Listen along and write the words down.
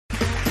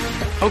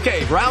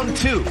Okay, round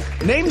two.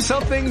 Name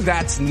something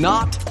that's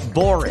not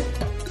boring.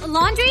 A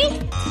laundry?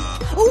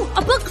 Ooh,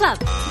 a book club.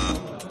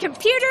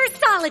 Computer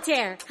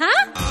solitaire,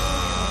 huh?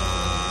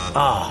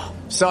 Ah,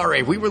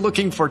 sorry, we were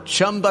looking for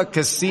Chumba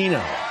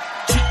Casino.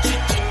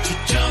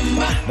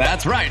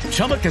 That's right,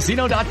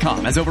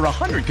 ChumbaCasino.com has over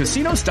 100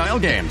 casino-style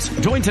games.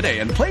 Join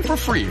today and play for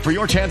free for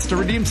your chance to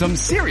redeem some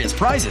serious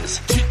prizes.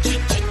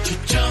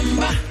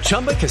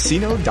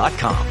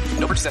 ChumbaCasino.com.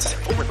 No purchase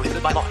necessary. Void where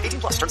prohibited by law.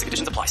 18+. Terms and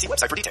conditions apply. See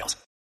website for details.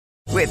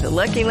 With the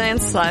Lucky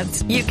Land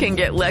Slots, you can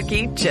get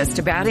lucky just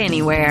about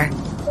anywhere.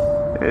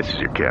 This is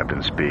your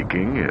captain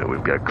speaking.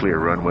 We've got clear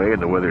runway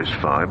and the weather's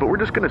fine, but we're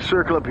just going to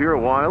circle up here a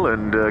while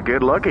and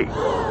get lucky.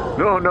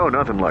 No,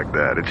 nothing like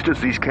that. It's just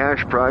these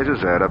cash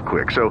prizes add up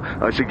quick. So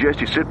I suggest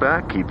you sit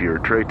back, keep your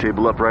tray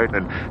table upright,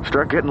 and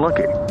start getting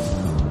lucky.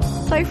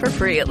 Play for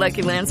free at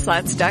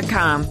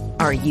LuckyLandSlots.com.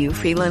 Are you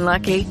feeling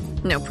lucky?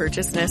 No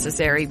purchase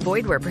necessary.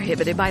 Void where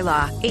prohibited by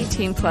law.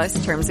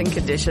 18+ terms and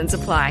conditions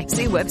apply.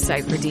 See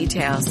website for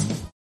details.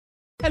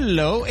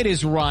 Hello, it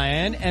is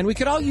Ryan, and we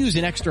could all use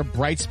an extra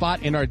bright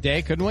spot in our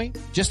day, couldn't we?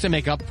 Just to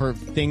make up for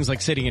things like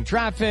sitting in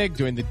traffic,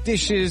 doing the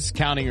dishes,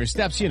 counting your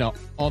steps, you know,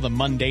 all the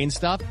mundane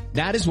stuff.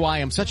 That is why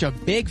I'm such a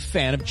big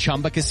fan of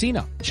Chumba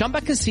Casino. Chumba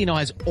Casino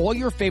has all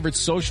your favorite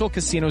social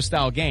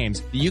casino-style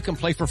games that you can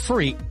play for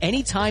free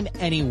anytime,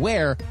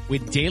 anywhere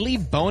with daily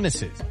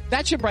bonuses.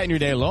 That should brighten your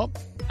day a little.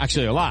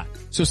 Actually, a lot.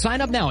 So sign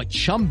up now at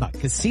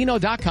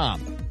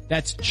ChumbaCasino.com.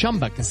 That's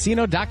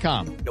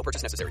ChumbaCasino.com. No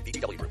purchase necessary.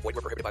 VGW Group. Void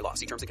where prohibited by law.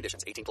 See terms and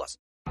conditions. 18+.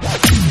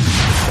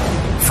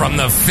 From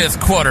the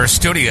Fifth Quarter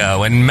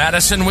Studio in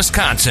Madison,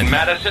 Wisconsin.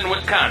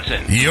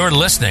 You're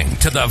listening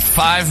to the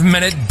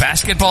 5-Minute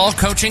Basketball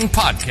Coaching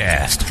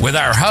Podcast with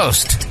our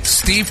host,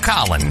 Steve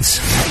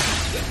Collins.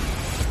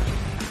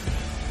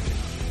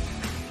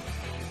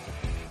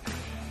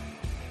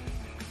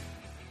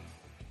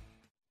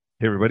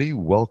 Hey everybody,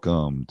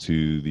 welcome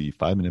to the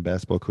 5-Minute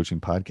Basketball Coaching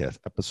Podcast,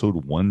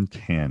 episode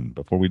 110.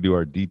 Before we do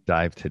our deep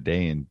dive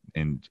today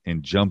and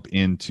jump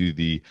into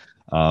the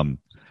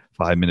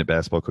 5-Minute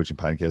Basketball Coaching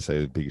Podcast, I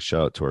have a big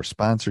shout out to our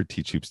sponsor,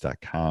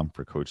 teachhoops.com,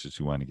 for coaches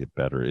who want to get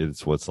better.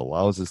 It's what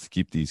allows us to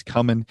keep these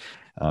coming.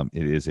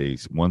 It is a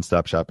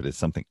one-stop shop. It is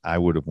something I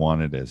would have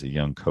wanted as a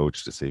young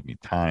coach to save me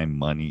time,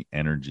 money,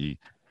 energy.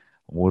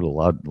 Would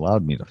have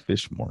allowed me to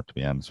fish more, to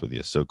be honest with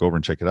you. So go over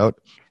and check it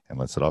out, and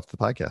let's head off to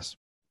the podcast.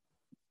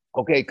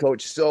 Okay,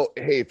 Coach. So,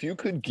 hey, if you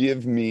could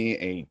give me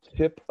a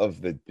tip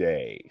of the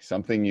day,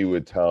 something you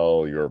would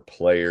tell your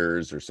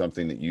players or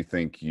something that you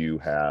think you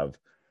have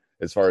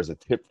as far as a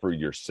tip for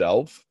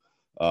yourself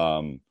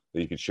that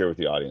you could share with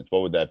the audience,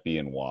 what would that be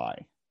and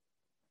why?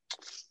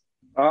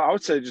 I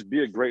would say just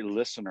be a great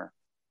listener.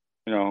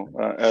 You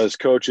know, as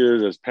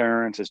coaches, as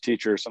parents, as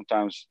teachers,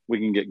 sometimes we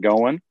can get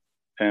going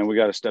and we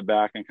got to step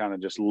back and kind of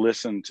just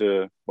listen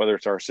to whether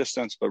it's our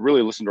assistants, but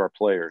really listen to our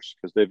players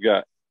because they've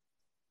got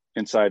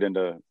insight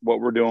into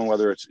what we're doing,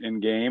 whether it's in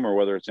game or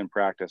whether it's in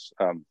practice,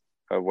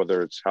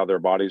 whether it's how their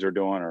bodies are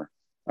doing or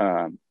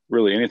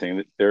really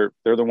anything. They're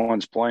the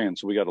ones playing,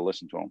 so we got to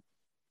listen to them.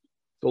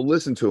 So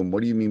listen to them.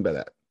 What do you mean by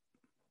that?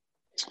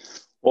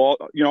 Well,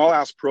 you know, I'll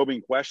ask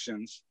probing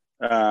questions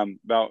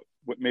about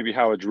maybe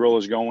how a drill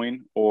is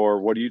going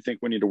or what do you think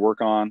we need to work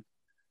on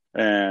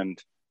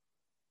and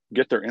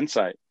get their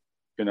insight,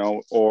 you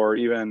know, or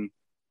even,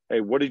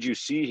 hey, what did you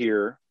see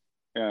here?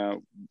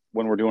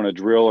 When we're doing a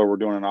drill or we're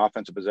doing an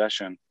offensive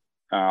possession,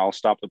 I'll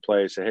stop the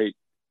play and say, hey,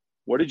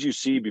 what did you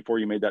see before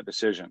you made that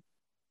decision?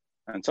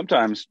 And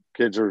sometimes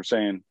kids are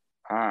saying,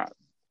 I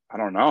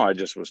don't know. I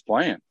just was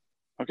playing.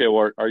 Okay,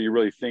 well, are you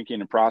really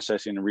thinking and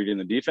processing and reading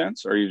the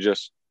defense? Or are you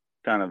just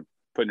kind of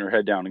putting your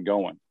head down and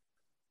going?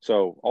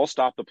 So I'll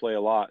stop the play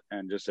a lot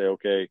and just say,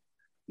 okay,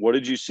 what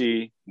did you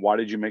see? Why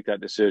did you make that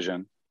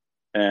decision?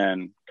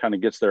 And kind of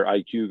gets their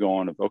IQ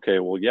going of, okay,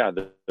 well, yeah,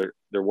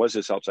 there was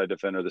this outside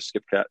defender, the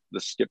skip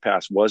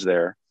pass was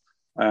there.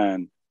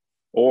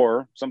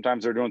 Or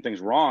sometimes they're doing things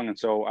wrong. And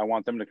so I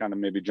want them to kind of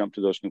maybe jump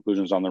to those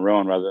conclusions on their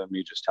own rather than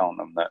me just telling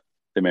them that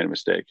they made a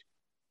mistake.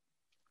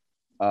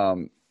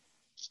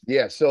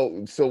 Yeah.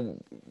 So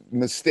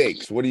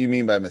mistakes, what do you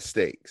mean by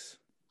mistakes?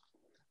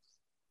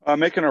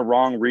 Making a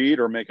wrong read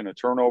or making a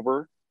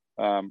turnover,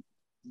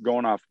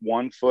 going off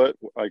 1 foot.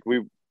 Like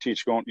we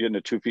teach getting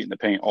to 2 feet in the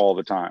paint all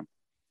the time.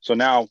 So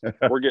now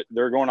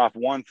they're going off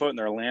 1 foot and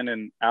they're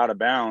landing out of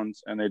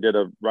bounds and they did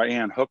a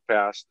right-hand hook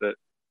pass that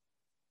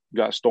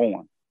got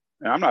stolen.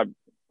 And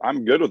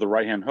I'm good with the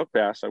right-hand hook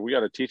pass. We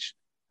got to teach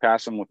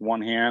passing with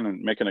one hand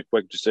and making a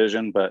quick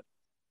decision, but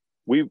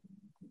we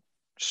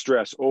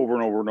stress over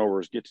and over and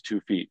over is get to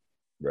 2 feet.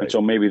 Right. And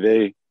so maybe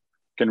they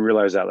can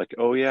realize that like,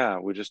 oh yeah,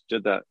 we just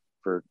did that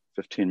for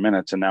 15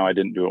 minutes and now I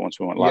didn't do it once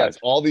we went live. Yeah, it's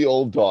all the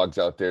old dogs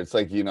out there. It's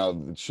like, you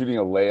know, shooting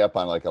a layup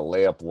on like a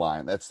layup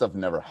line. That stuff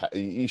never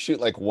you shoot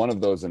like one of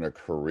those in a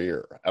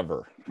career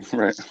ever.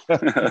 Right.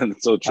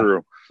 That's so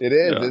true. It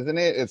is, yeah. Isn't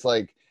it? It's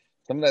like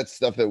some of that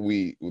stuff that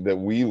we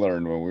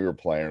learned when we were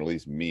playing, or at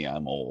least me,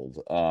 I'm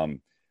old.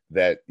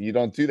 that you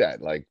don't do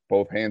that. Like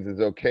both hands is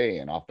okay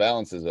and off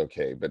balance is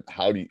okay, but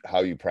how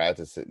you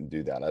practice it and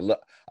do that?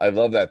 I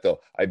love that though.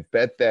 I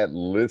bet that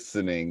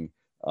listening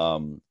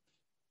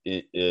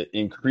it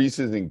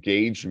increases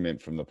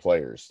engagement from the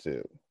players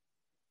too.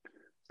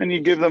 And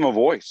you give them a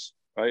voice,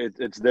 right?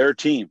 It's their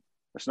team.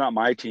 It's not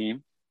my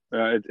team.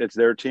 It's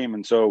their team.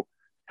 And so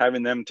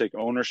having them take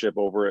ownership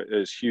over it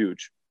is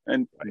huge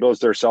and builds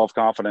their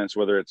self-confidence,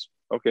 whether it's,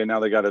 okay, now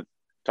they got to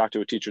talk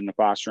to a teacher in the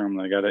classroom.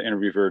 They got to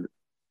interview for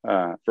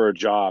a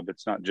job.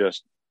 It's not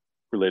just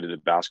related to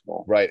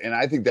basketball. Right. And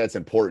I think that's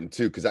important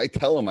too. Cause I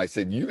tell them, I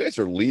said, you guys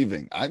are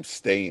leaving. I'm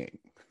staying.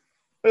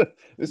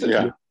 This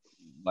is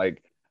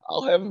like,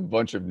 I'll have a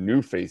bunch of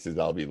new faces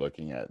I'll be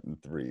looking at in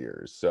 3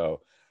 years.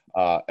 So,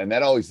 and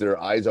that always,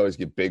 their eyes always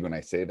get big when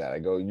I say that. I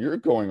go, you're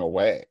going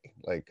away.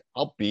 Like,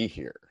 I'll be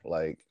here.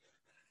 Like,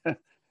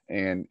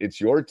 and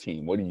it's your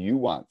team. What do you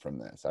want from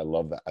this? I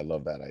love that. I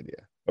love that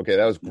idea. Okay.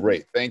 That was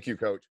great. Thank you,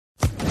 Coach.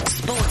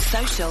 Sports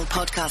Social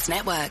Podcast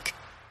Network.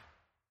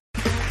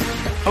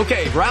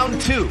 Okay,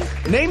 round 2.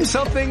 Name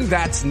something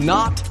that's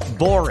not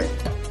boring.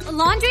 A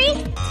laundry?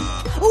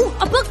 Ooh,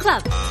 a book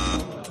club.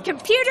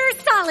 Computer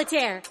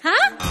solitaire,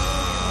 huh?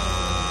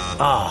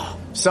 Ah,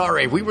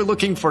 sorry, we were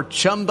looking for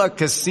Chumba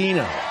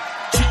Casino.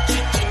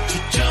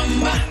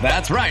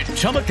 That's right,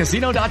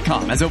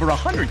 ChumbaCasino.com has over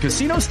 100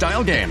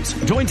 casino-style games.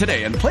 Join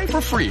today and play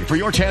for free for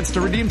your chance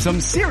to redeem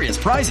some serious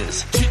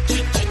prizes.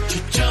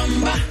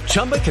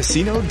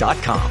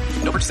 ChumbaCasino.com.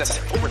 No purchase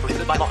necessary. Void where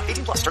prohibited by law.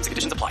 18+ terms and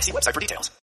conditions apply. See website for details.